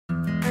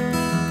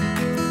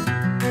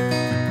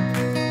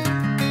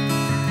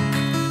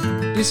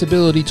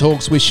Disability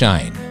Talks with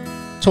Shane,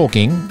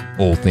 talking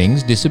all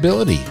things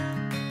disability.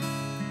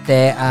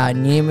 There are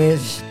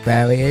numerous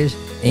barriers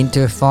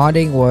into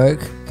finding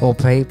work for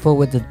people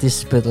with a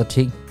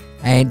disability,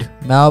 and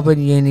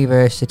Melbourne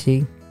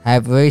University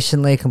have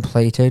recently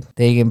completed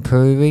the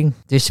Improving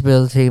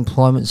Disability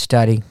Employment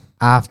Study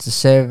after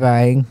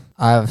surveying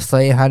over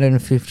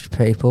 350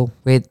 people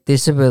with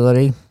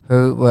disability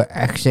who were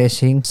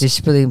accessing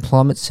disability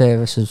employment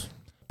services.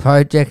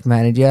 Project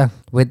manager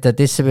with the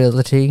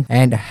Disability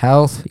and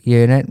Health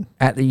Unit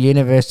at the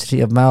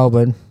University of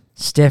Melbourne,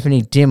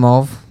 Stephanie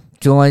Dimov,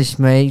 joins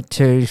me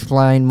to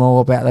explain more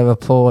about the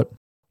report.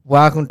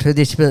 Welcome to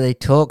Disability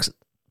Talks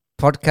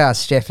podcast,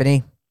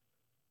 Stephanie.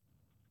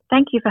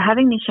 Thank you for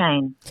having me,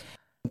 Shane.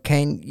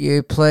 Can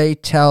you please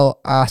tell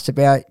us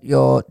about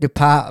your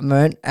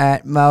department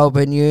at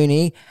Melbourne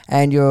Uni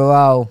and your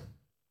role?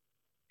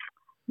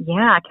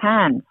 Yeah, I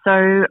can.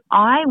 So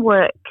I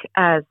work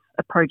as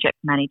a project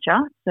manager.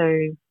 So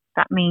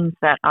that means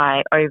that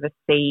I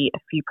oversee a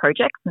few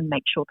projects and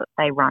make sure that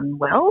they run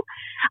well.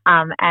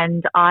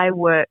 And I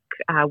work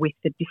with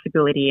the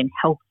Disability and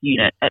Health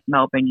Unit at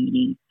Melbourne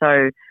Uni.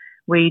 So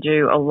we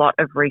do a lot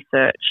of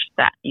research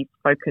that is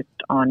focused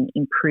on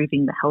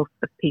improving the health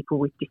of people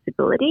with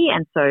disability.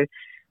 And so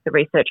the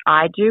research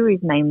I do is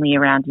mainly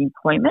around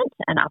employment,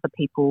 and other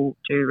people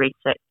do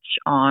research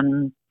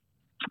on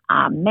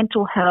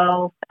mental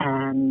health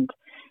and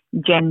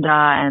gender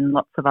and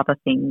lots of other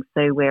things.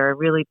 So we're a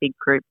really big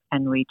group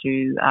and we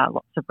do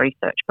lots of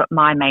research, but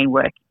my main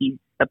work is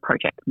the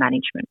project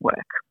management work.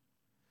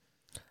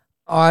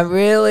 I'm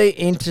really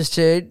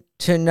interested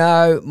to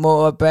know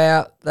more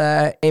about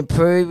the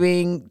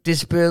Improving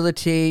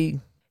Disability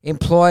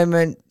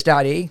Employment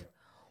Study.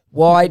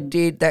 Why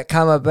did that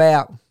come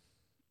about?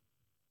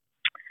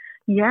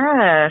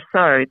 Yeah,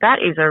 so that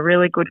is a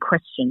really good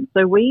question.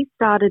 So we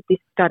started this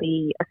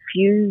study a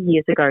few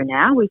years ago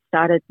now. We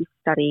started this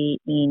study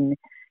in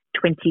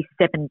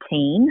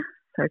 2017,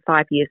 so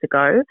 5 years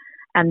ago.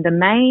 And the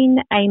main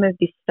aim of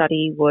this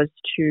study was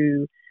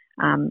to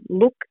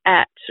look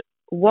at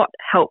what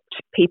helped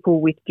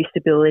people with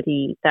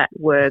disability that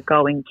were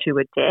going to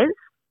a DES,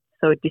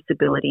 so a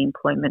Disability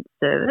Employment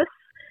Service.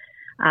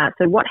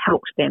 So what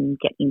helped them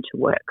get into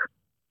work?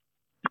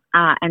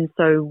 And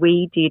so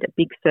we did a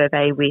big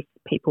survey with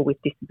people with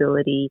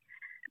disability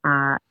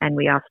and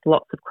we asked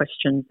lots of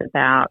questions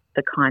about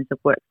the kinds of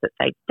work that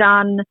they'd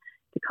done,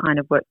 the kind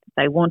of work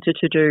that they wanted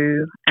to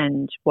do,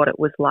 and what it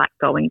was like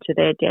going to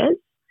their DES.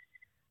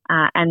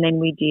 And then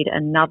we did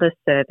another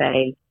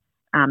survey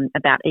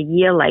about a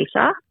year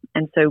later.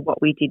 And so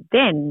what we did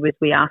then was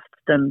we asked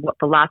them what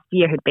the last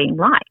year had been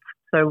like.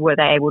 So were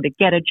they able to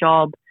get a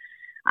job?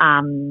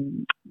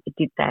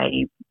 Did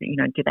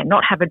they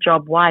not have a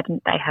job? Why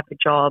didn't they have a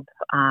job?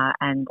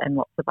 And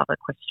lots of other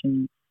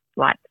questions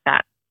like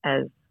that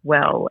as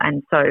well.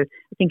 And so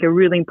I think a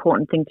really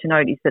important thing to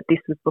note is that this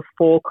was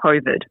before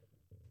COVID.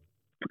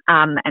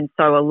 And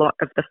so a lot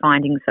of the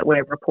findings that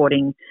we're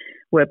reporting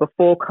were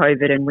before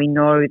COVID, and we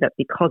know that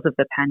because of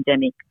the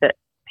pandemic that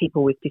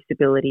people with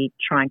disability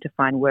trying to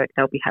find work,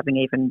 they'll be having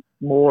even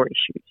more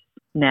issues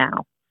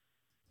now.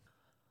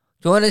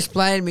 Do you want to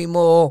explain to me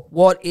more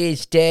what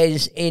is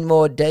DES in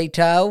more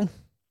detail?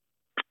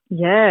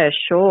 Yeah,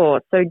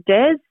 sure. So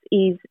DES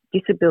is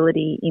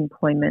Disability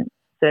Employment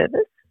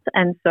Service,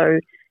 and so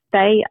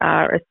they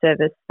are a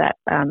service that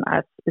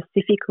are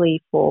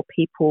specifically for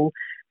people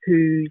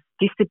whose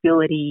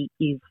disability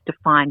is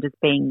defined as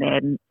being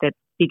their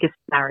biggest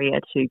barrier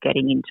to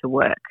getting into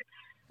work.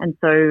 And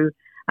so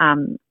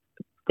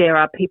there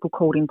are people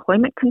called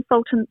employment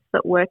consultants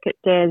that work at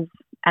DES,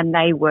 and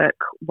they work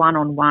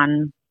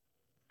one-on-one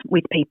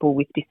with people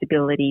with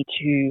disability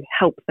to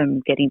help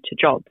them get into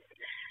jobs.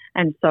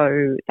 And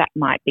so that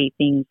might be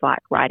things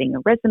like writing a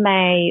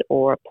resume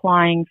or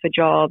applying for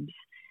jobs,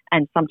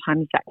 and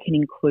sometimes that can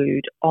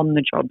include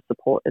on-the-job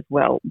support as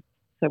well.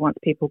 So once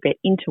people get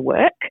into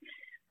work,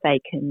 they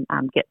can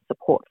get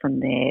support from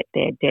their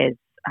DES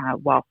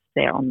whilst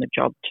they're on the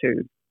job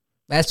too.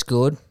 That's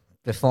good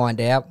to find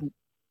out.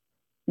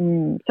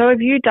 So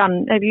have you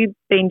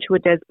been to a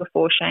DES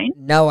before, Shane?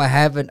 No, I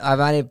haven't. I've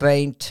only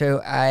been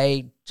to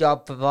a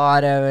job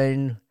provider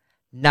and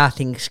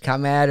nothing's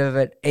come out of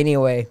it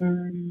anyway.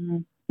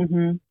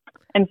 Mm-hmm.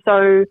 And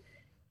so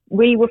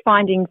we were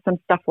finding some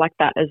stuff like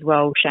that as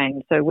well,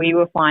 Shane. So we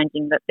were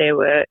finding that there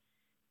were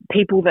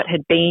people that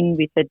had been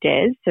with the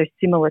DES, so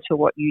similar to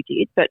what you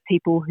did, but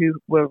people who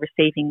were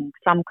receiving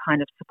some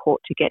kind of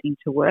support to get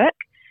into work,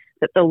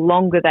 that the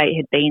longer they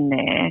had been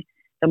there,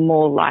 the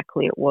more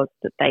likely it was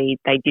that they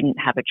didn't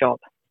have a job.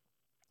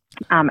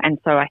 And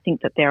so I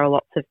think that there are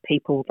lots of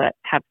people that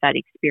have that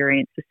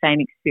experience, the same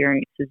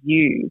experience as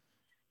you,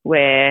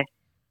 where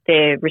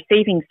they're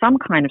receiving some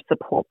kind of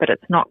support, but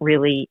it's not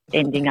really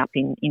ending up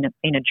in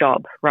a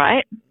job,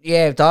 right?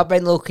 Yeah, I've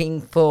been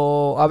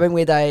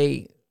with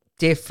a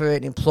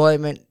different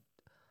employment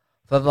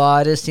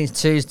provider since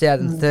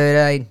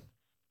 2013.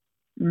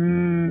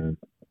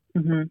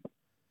 Mm-hmm.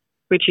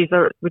 Which is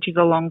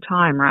a long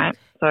time, right?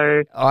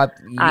 So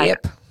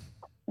Yep.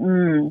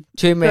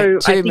 Too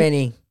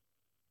many.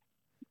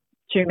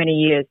 Too many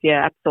years,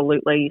 yeah,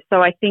 absolutely.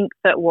 So I think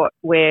that what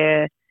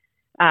we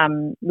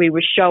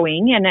were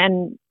showing, and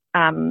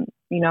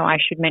I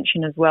should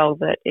mention as well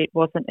that it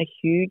wasn't a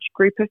huge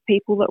group of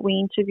people that we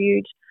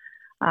interviewed.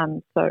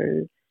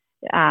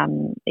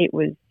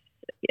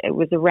 It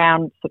was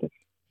around sort of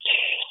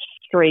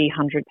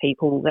 300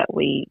 people that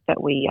we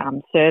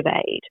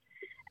surveyed,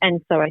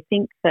 and so I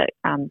think that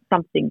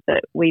something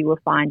that we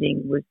were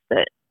finding was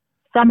that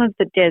some of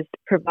the DES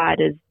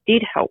providers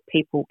did help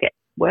people get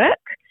work,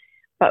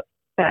 but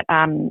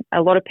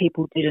a lot of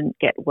people didn't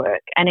get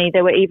work, and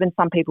there were even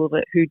some people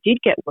who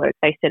did get work.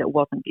 They said it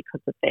wasn't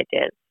because of their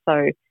DES.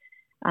 So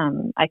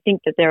I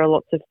think that there are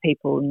lots of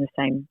people in the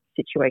same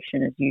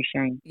situation as you,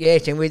 Shane.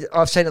 Yes, and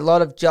I've seen a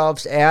lot of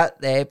jobs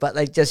out there, but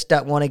they just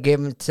don't want to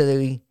give them to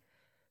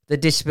the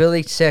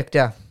disability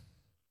sector.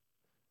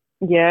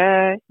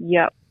 Yeah,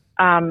 yep.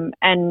 And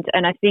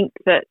I think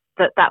that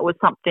was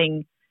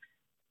something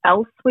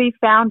else we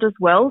found as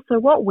well. So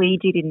what we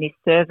did in this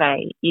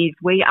survey is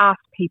we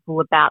asked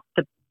people about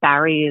the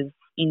barriers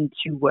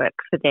into work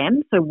for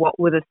them. So what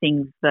were the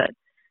things that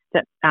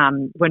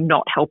were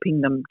not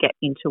helping them get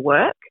into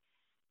work?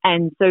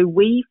 And so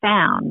we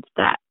found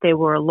that there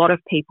were a lot of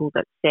people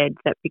that said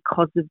that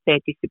because of their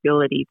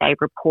disability, they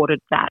reported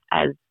that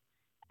as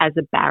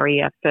a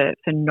barrier for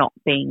not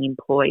being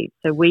employed.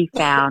 So we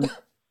found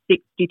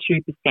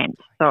 62%,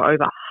 so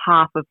over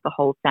half of the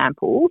whole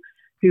sample,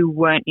 who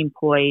weren't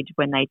employed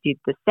when they did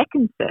the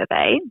second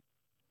survey,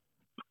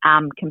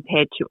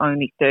 compared to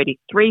only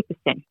 33%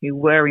 who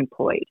were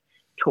employed,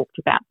 talked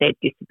about their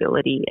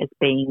disability as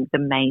being the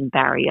main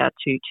barrier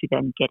to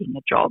them getting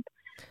a job.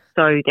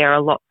 So there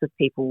are lots of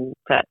people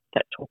that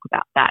talk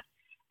about that.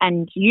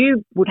 And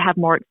you would have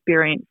more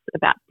experience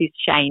about this,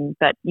 Shane,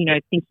 but,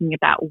 thinking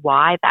about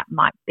why that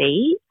might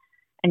be.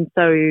 And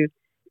so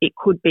it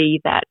could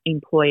be that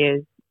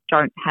employers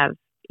don't have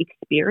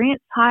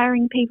experience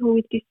hiring people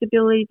with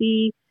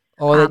disability.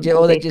 Or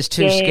they're just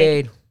too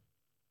scared.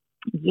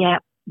 Yeah,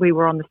 we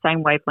were on the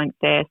same wavelength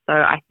there. So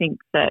I think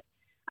that,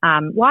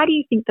 why do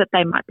you think that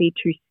they might be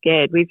too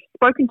scared? We've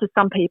spoken to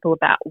some people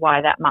about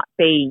why that might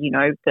be,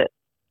 that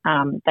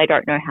they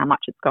don't know how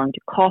much it's going to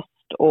cost,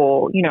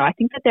 or, I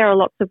think that there are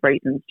lots of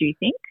reasons. Do you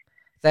think?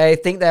 They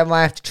think they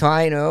might have to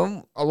train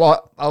them a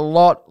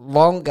lot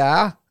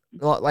longer,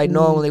 like they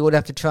normally would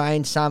have to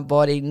train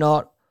somebody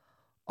not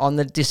on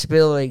the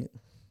disability.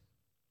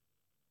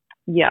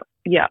 Yeah.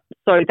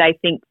 So they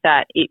think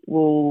that it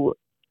will,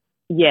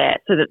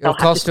 so that they'll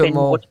have to spend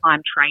more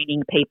time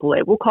training people.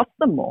 It will cost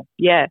them more,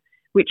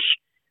 which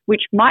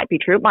might be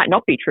true. It might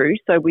not be true.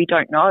 So we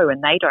don't know,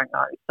 and they don't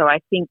know. So I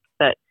think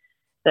that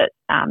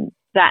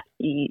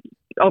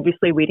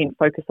obviously we didn't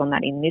focus on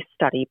that in this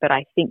study, but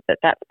I think that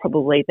that's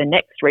probably the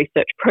next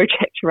research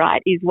project,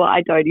 right, is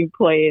why don't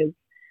employers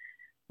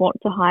want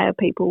to hire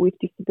people with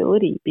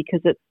disability,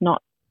 because it's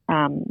not,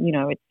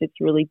 it's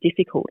really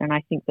difficult. And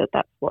I think that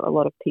that's what a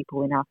lot of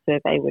people in our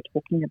survey were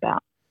talking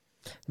about.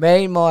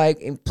 Me and my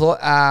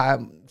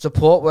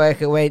support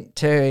worker went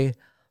to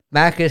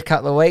Macca's a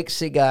couple of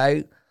weeks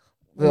ago.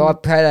 I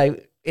had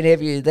an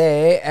interview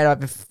there, and I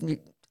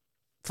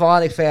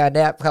finally found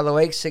out a couple of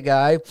weeks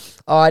ago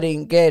I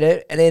didn't get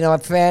it, and then I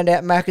found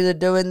out Macca's are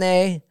doing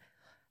their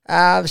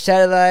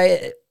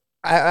Saturday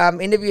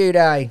interview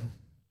day.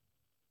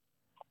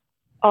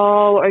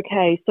 Oh,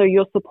 okay. So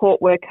your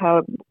support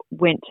worker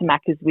went to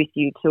Macca's with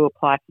you to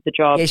apply for the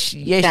job. Yes,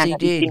 she did. You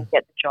didn't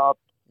get the job.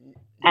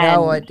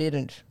 No, I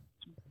didn't.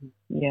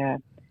 Yeah.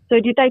 So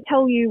did they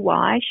tell you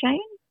why, Shane?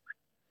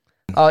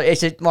 Oh,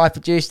 is it my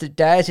producer,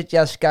 Daz, is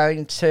just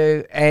going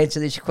to answer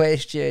this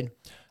question?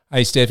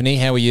 Hey, Stephanie,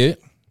 how are you?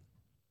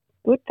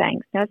 Good,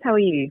 thanks. Daz, how are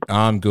you?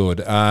 I'm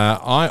good.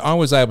 I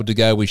was able to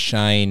go with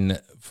Shane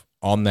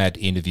on that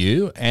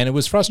interview, and it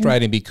was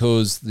frustrating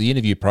because the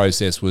interview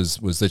process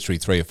was literally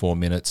 3 or 4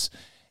 minutes,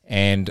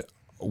 and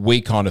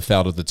we kind of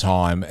felt at the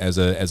time as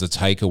a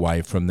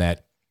takeaway from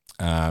that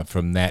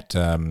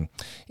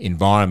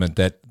environment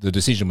that the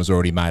decision was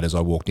already made as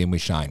I walked in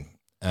with Shane.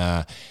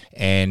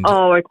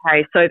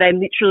 Okay. So they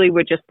literally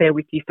were just there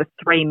with you for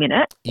 3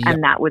 minutes,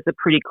 and that was a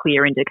pretty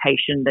clear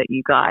indication that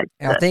you guys.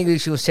 I think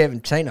she was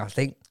 17. I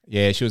think.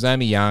 Yeah, she was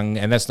only young,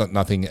 and that's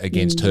nothing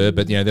against her,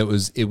 but it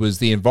was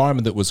the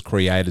environment that was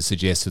created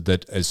suggested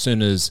that as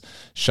soon as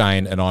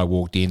Shane and I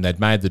walked in, they'd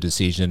made the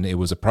decision. It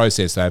was a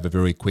process over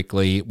very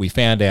quickly. We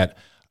found out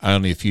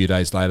only a few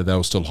days later they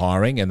were still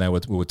hiring, and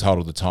we were told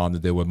at the time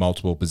that there were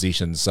multiple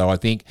positions. So I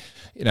think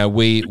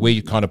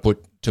we kind of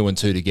put 2 and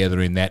 2 together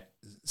in that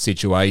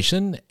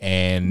situation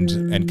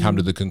and come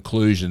to the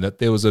conclusion that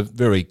there was a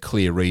very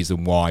clear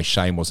reason why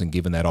Shane wasn't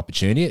given that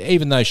opportunity.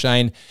 Even though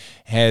Shane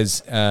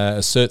has a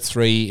Cert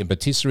 3 in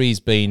patisserie,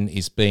 he's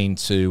been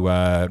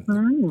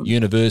to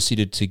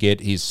university to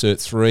get his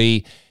Cert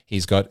 3.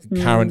 He's got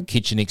current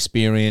kitchen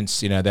experience.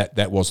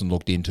 That wasn't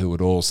looked into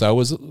at all. So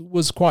it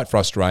was quite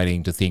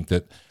frustrating to think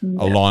that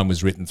a line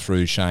was written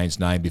through Shane's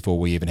name before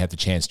we even had the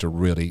chance to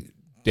really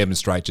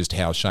demonstrate just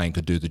how Shane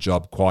could do the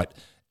job quite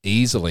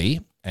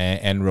easily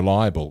and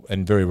reliable,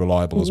 and very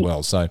reliable as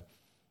well. So,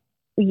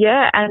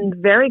 yeah, and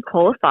very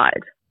qualified.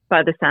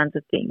 by the sounds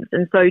of things.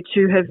 And so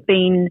to have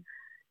been,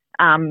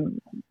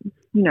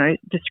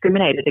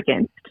 discriminated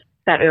against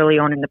that early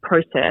on in the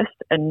process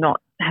and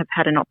not have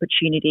had an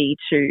opportunity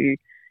to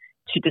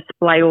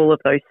display all of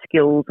those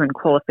skills and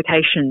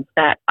qualifications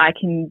that I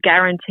can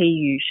guarantee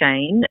you,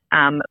 Shane,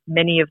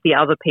 many of the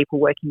other people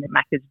working at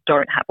Macca's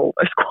don't have all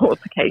those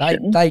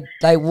qualifications.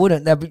 They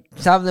wouldn't.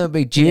 Some of them would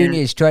be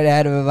juniors straight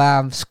out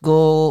of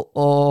school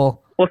or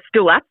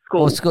still at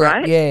school,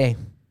 right? Yeah.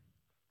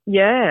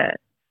 Yeah.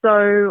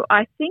 So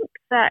I think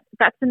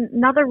that's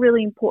another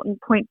really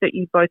important point that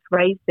you both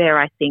raised there,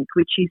 I think,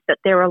 which is that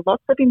there are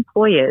lots of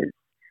employers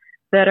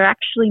that are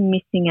actually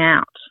missing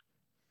out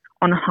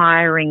on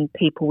hiring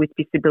people with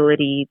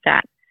disability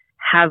that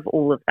have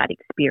all of that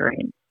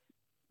experience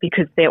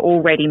because they're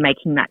already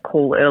making that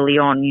call early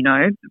on,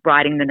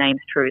 writing the names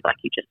through like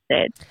you just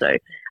said. So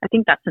I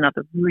think that's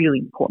another really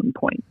important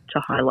point to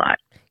highlight.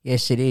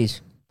 Yes, it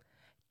is.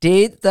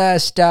 Did the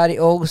study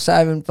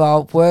also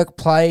involve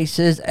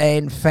workplaces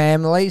and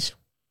families?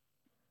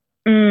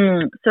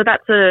 So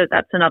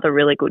that's another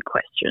really good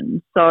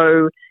question.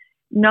 So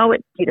no,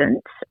 it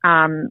didn't.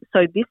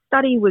 So this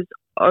study was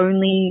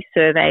only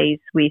surveys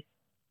with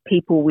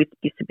people with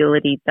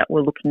disability that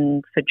were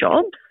looking for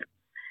jobs.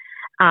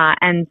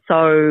 And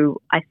so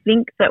I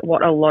think that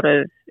what a lot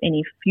of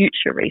any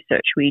future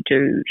research we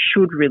do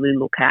should really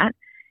look at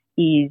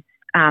is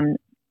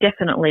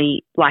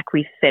definitely, like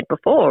we said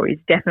before, is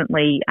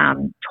definitely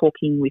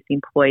talking with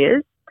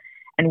employers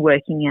and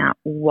working out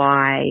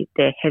why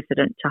they're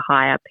hesitant to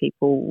hire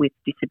people with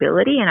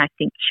disability. And I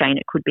think, Shane,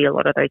 it could be a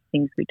lot of those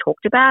things we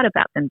talked about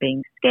them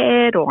being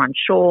scared or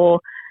unsure.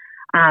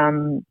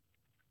 And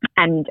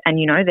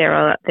there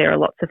are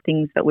lots of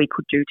things that we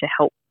could do to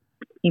help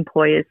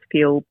employers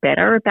feel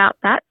better about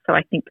that. So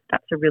I think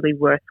that's a really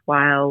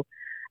worthwhile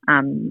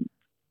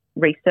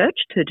research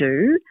to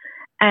do.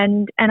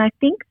 And I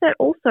think that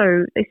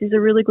also this is a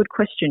really good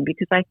question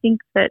because I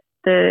think that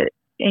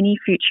any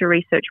future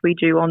research we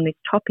do on this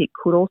topic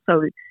could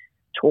also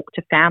talk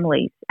to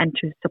families and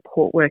to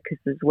support workers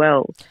as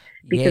well.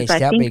 Because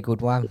that'd be a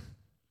good one.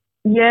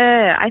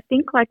 Yeah, I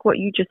think like what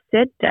you just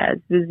said, Daz,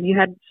 is you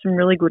had some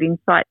really good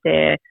insight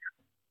there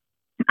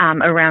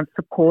around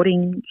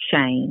supporting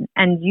Shane.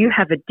 And you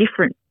have a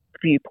different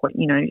viewpoint,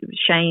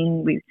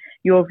 Shane with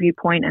your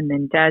viewpoint and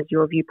then Daz,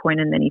 your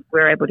viewpoint. And then if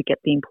we're able to get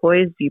the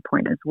employer's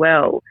viewpoint as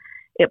well,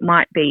 it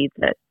might be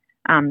that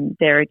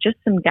there are just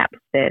some gaps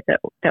there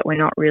that we're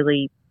not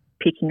really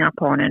picking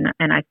up on.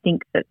 And I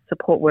think that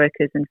support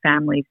workers and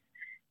families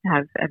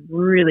have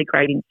really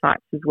great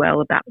insights as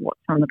well about what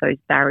some of those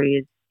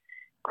barriers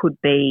could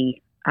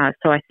be.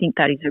 So I think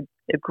that is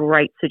a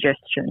great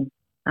suggestion,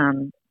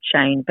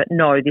 Shane. But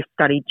no, this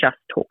study just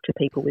talked to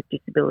people with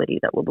disability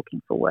that were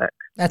looking for work.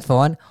 That's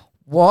fine.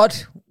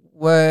 What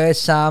were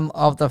some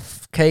of the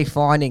key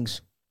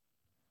findings?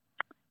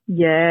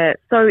 Yeah,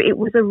 so it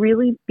was a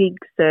really big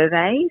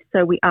survey.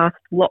 So we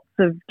asked lots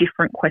of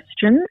different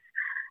questions.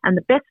 And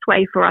the best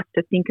way for us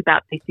to think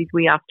about this is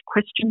we asked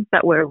questions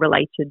that were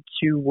related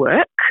to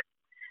work.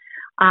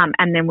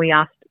 And then we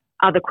asked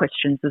other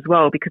questions as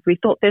well, because we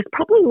thought there's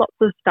probably lots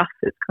of stuff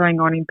that's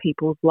going on in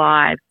people's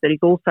lives that is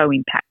also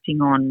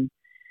impacting on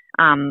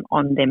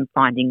them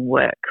finding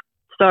work.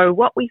 So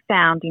what we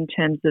found in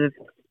terms of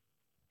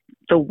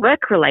the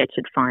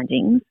work-related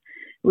findings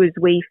was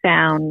we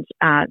found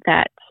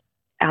that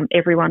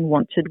everyone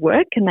wanted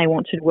work, and they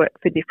wanted work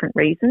for different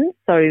reasons.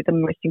 So the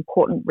most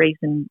important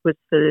reason was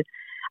so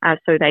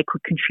they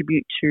could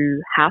contribute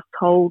to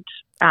household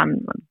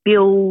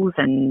bills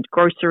and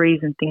groceries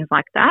and things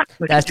like that,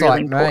 which that's is really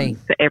like important me.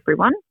 for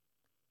everyone.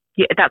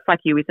 Yeah, that's like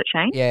you, is it,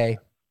 Shane? Yeah.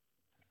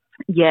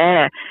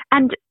 Yeah.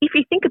 And if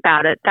you think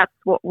about it, that's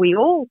what we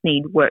all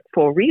need work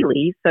for,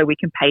 really, so we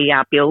can pay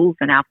our bills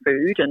and our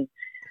food and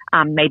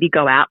maybe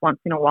go out once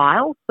in a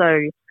while.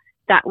 So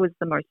that was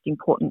the most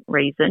important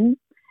reason.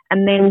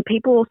 And then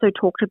people also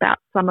talked about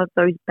some of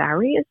those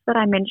barriers that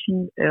I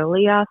mentioned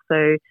earlier.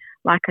 So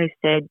like I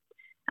said,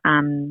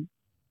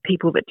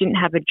 people that didn't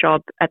have a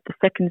job at the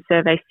second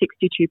survey,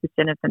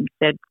 62% of them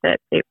said that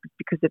it was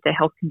because of their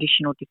health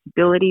condition or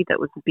disability that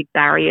was a big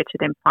barrier to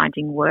them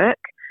finding work.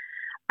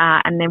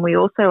 And then we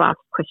also asked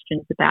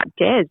questions about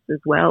DES as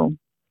well.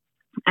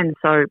 And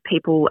so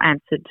people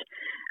answered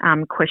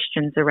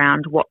questions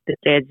around what the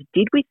DES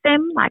did with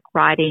them, like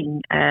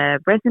writing a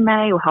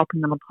resume or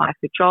helping them apply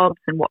for jobs,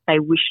 and what they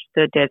wished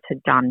the DES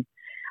had done.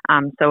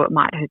 So it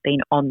might have been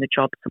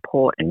on-the-job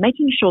support and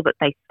making sure that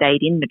they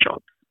stayed in the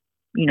jobs.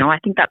 I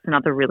think that's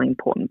another really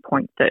important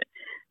point, that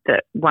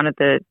one of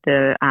the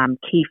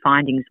key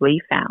findings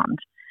we found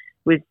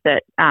was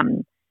that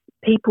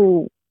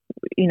people,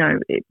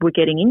 were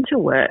getting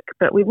into work,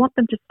 but we want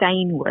them to stay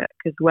in work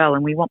as well,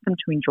 and we want them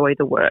to enjoy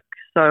the work.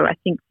 So I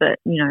think that,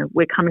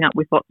 we're coming up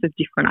with lots of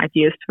different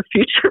ideas for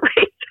future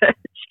research,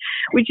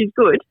 which is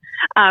good.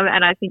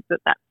 And I think that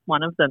that's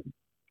one of them,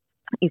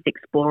 is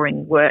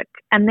exploring work.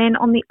 And then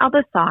on the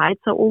other side,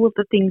 so all of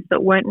the things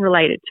that weren't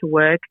related to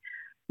work,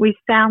 we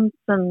found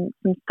some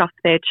stuff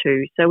there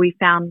too. So we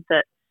found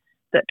that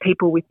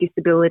people with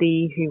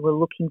disability who were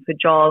looking for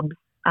jobs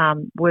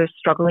were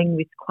struggling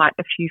with quite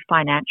a few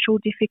financial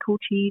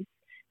difficulties.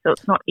 So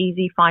it's not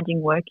easy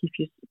finding work if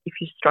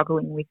you're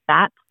struggling with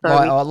that.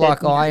 So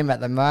like I am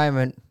at the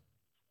moment.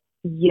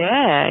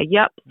 Yeah,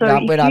 yep.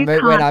 So when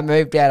I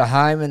moved out of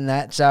home and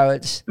that, so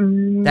it's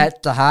that's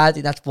the hard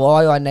thing. That's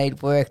why I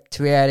need work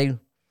to be able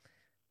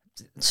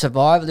to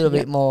survive a little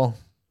bit more.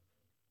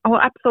 Oh,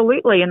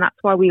 absolutely, and that's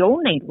why we all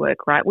need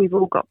work, right? We've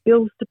all got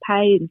bills to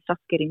pay and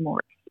stuff's getting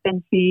more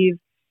expensive,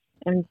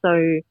 and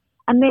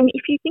then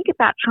if you think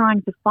about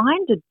trying to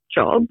find a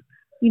job,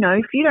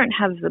 if you don't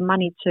have the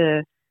money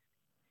to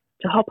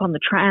hop on the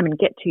tram and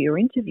get to your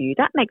interview,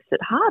 that makes it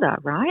harder,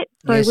 right?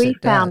 So yes, we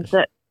found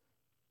that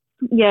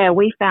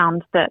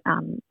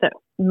that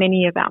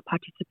many of our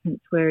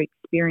participants were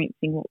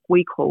experiencing what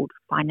we called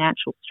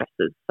financial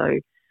stresses. So,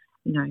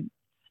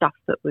 stuff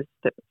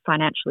that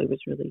financially was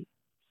really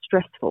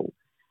stressful.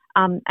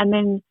 And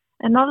then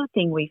another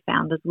thing we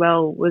found as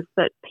well was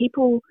that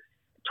people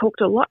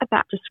talked a lot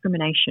about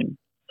discrimination.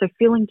 So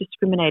feeling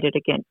discriminated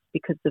against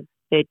because of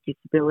their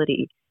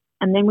disability.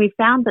 And then we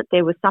found that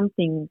there were some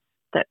things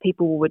that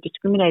people were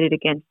discriminated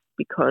against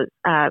because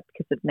of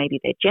maybe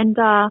their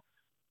gender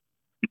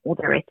or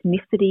their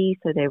ethnicity,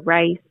 so their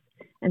race.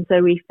 And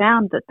so we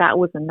found that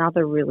was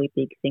another really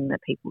big thing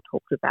that people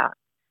talked about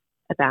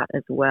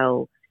as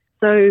well.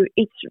 So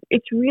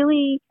it's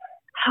really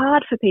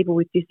hard for people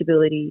with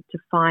disability to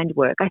find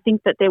work. I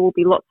think that there will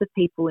be lots of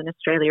people in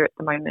Australia at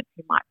the moment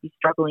who might be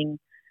struggling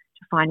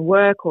to find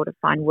work or to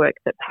find work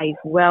that pays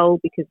well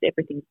because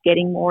everything's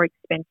getting more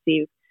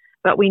expensive.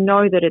 But we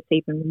know that it's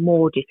even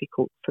more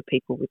difficult for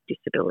people with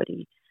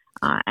disability.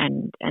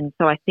 And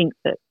so I think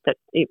that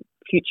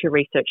future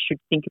research should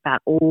think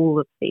about all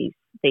of these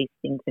things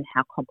and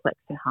how complex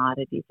and hard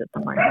it is at the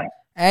moment.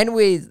 And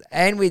with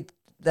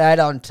that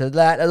onto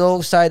that, and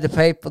also the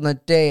people in the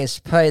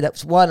DSP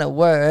that want to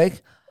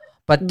work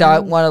but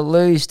don't want to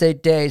lose their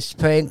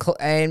DSP,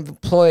 and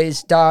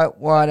employers don't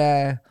want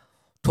to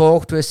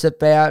talk to us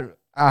about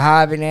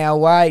halving our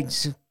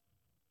wage.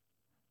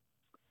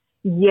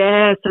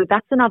 Yeah, so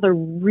that's another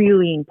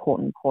really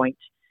important point.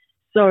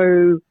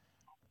 So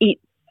it's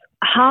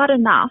hard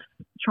enough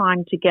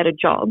trying to get a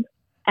job,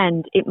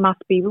 and it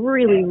must be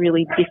really,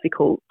 really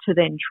difficult to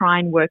then try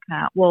and work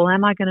out, well,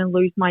 am I going to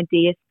lose my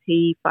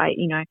DSP if I,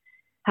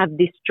 have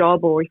this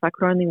job, or if I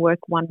could only work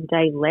one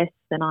day less,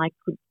 then I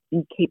could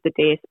keep the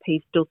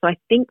DSP still. So I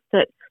think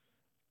that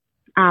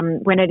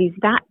when it is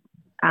that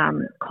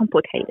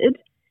complicated,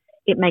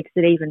 it makes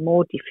it even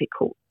more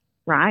difficult,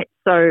 right?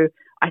 So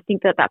I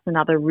think that that's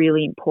another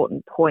really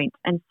important point.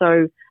 And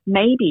so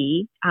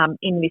maybe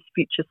in this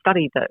future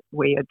study that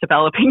we are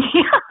developing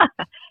here,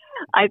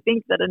 I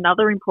think that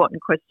another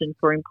important question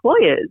for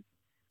employers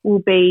will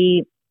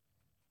be,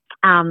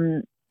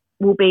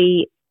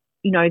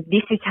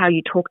 this is how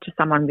you talk to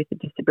someone with a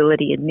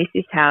disability, and this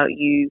is how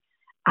you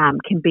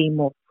can be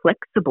more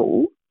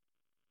flexible,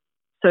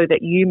 so that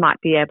you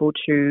might be able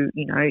to,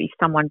 if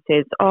someone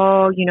says,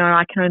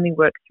 I can only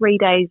work 3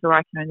 days or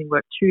I can only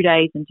work 2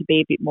 days, and to be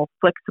a bit more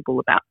flexible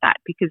about that.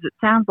 Because it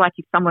sounds like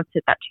if someone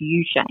said that to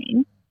you,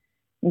 Shane,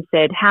 and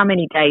said, how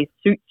many days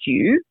suits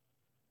you,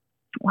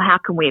 or how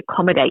can we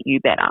accommodate you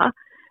better,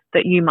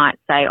 that you might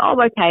say, oh,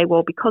 okay,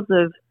 well, because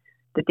of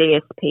the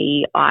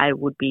DSP, I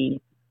would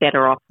be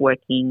better off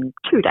working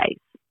 2 days.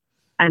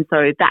 And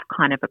so that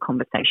kind of a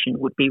conversation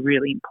would be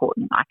really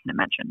important, I can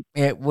imagine.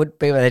 It would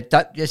be, but it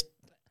don't just...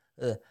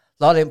 a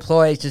lot of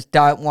employees just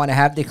don't want to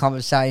have the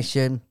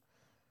conversation.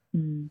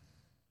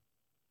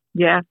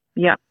 Yeah,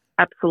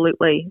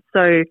 absolutely.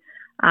 So,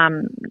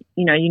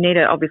 you need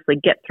to obviously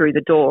get through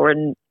the door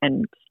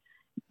and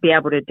be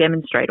able to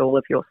demonstrate all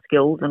of your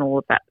skills and all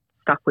of that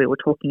stuff we were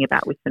talking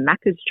about with the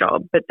Macca's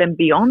job. But then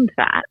beyond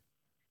that,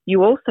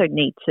 you also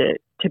need to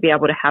be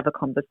able to have a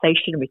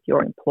conversation with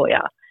your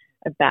employer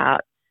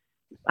about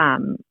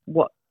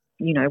what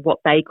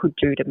they could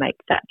do to make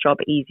that job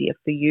easier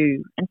for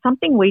you. And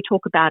something we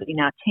talk about in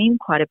our team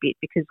quite a bit,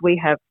 because we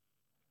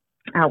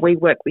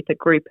work with a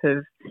group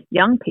of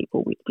young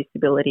people with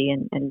disability,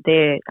 and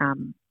they're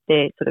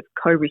sort of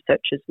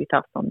co-researchers with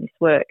us on this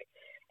work.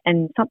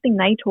 And something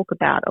they talk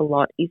about a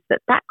lot is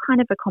that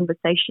kind of a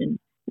conversation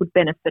would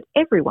benefit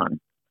everyone.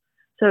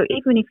 So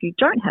even if you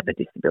don't have a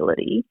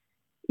disability,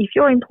 if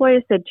your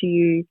employer said to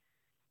you,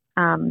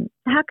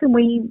 how can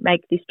we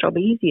make this job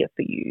easier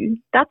for you?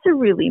 That's a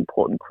really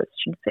important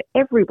question for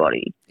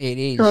everybody. It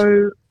is.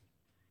 So,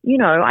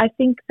 I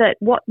think that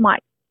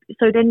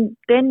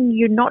then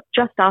you're not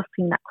just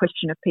asking that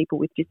question of people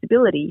with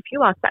disability. If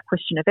you ask that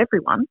question of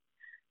everyone,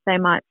 they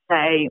might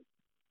say,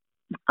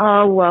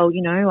 oh, well,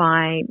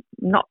 I'm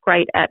not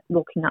great at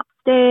walking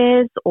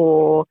upstairs,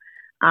 or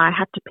I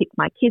have to pick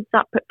my kids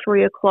up at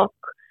 3 o'clock,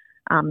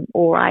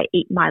 or I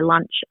eat my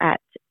lunch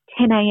at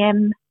 10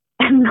 a.m.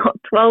 and not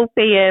 12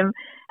 p.m.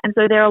 And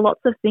so there are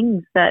lots of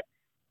things that,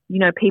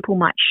 people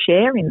might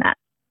share in that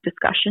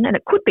discussion, and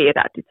it could be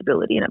about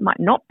disability and it might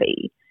not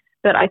be.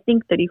 But I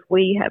think that if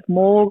we have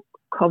more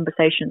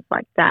conversations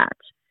like that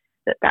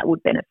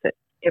would benefit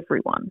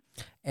everyone.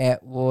 It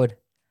would.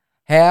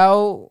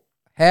 How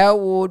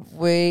would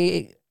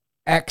we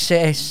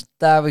access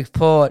the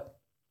report?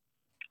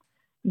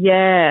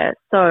 Yeah,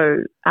 so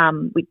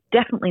we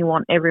definitely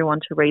want everyone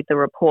to read the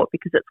report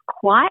because it's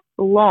quite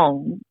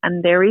long,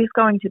 and there is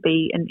going to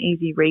be an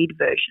easy read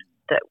version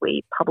that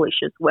we publish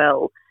as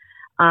well.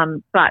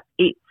 But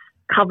it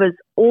covers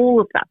all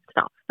of that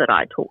stuff that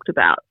I talked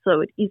about. So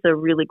it is a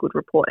really good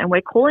report, and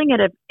we're calling it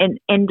an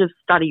end of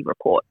study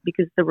report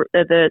because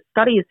the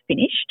study is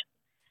finished,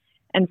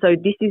 and so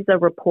this is a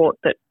report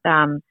that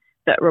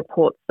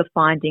reports the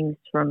findings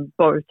from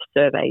both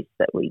surveys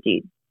that we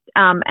did.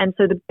 And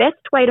so the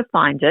best way to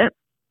find it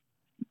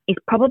is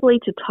probably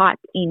to type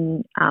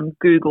in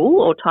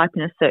Google or type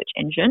in a search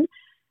engine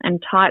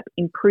and type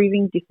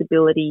Improving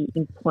Disability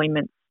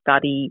Employment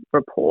Study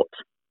Report.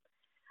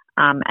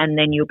 And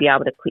then you'll be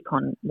able to click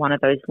on one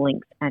of those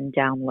links and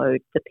download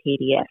the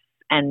PDF.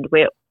 And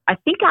I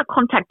think our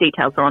contact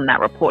details are on that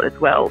report as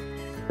well.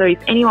 So if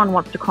anyone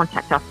wants to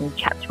contact us and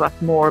chat to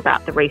us more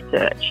about the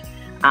research,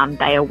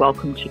 they are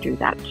welcome to do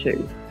that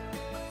too.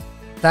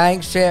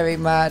 Thanks very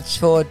much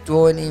for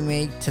joining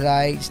me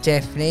today,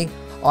 Stephanie.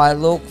 I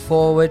look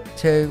forward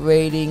to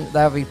reading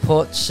the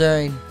report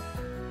soon.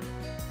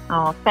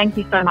 Oh, thank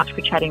you so much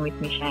for chatting with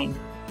me, Shane.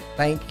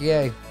 Thank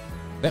you.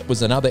 That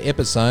was another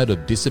episode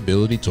of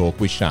Disability Talk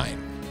with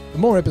Shane. For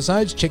more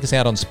episodes, check us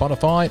out on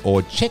Spotify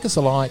or check us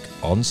alike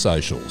on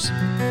socials.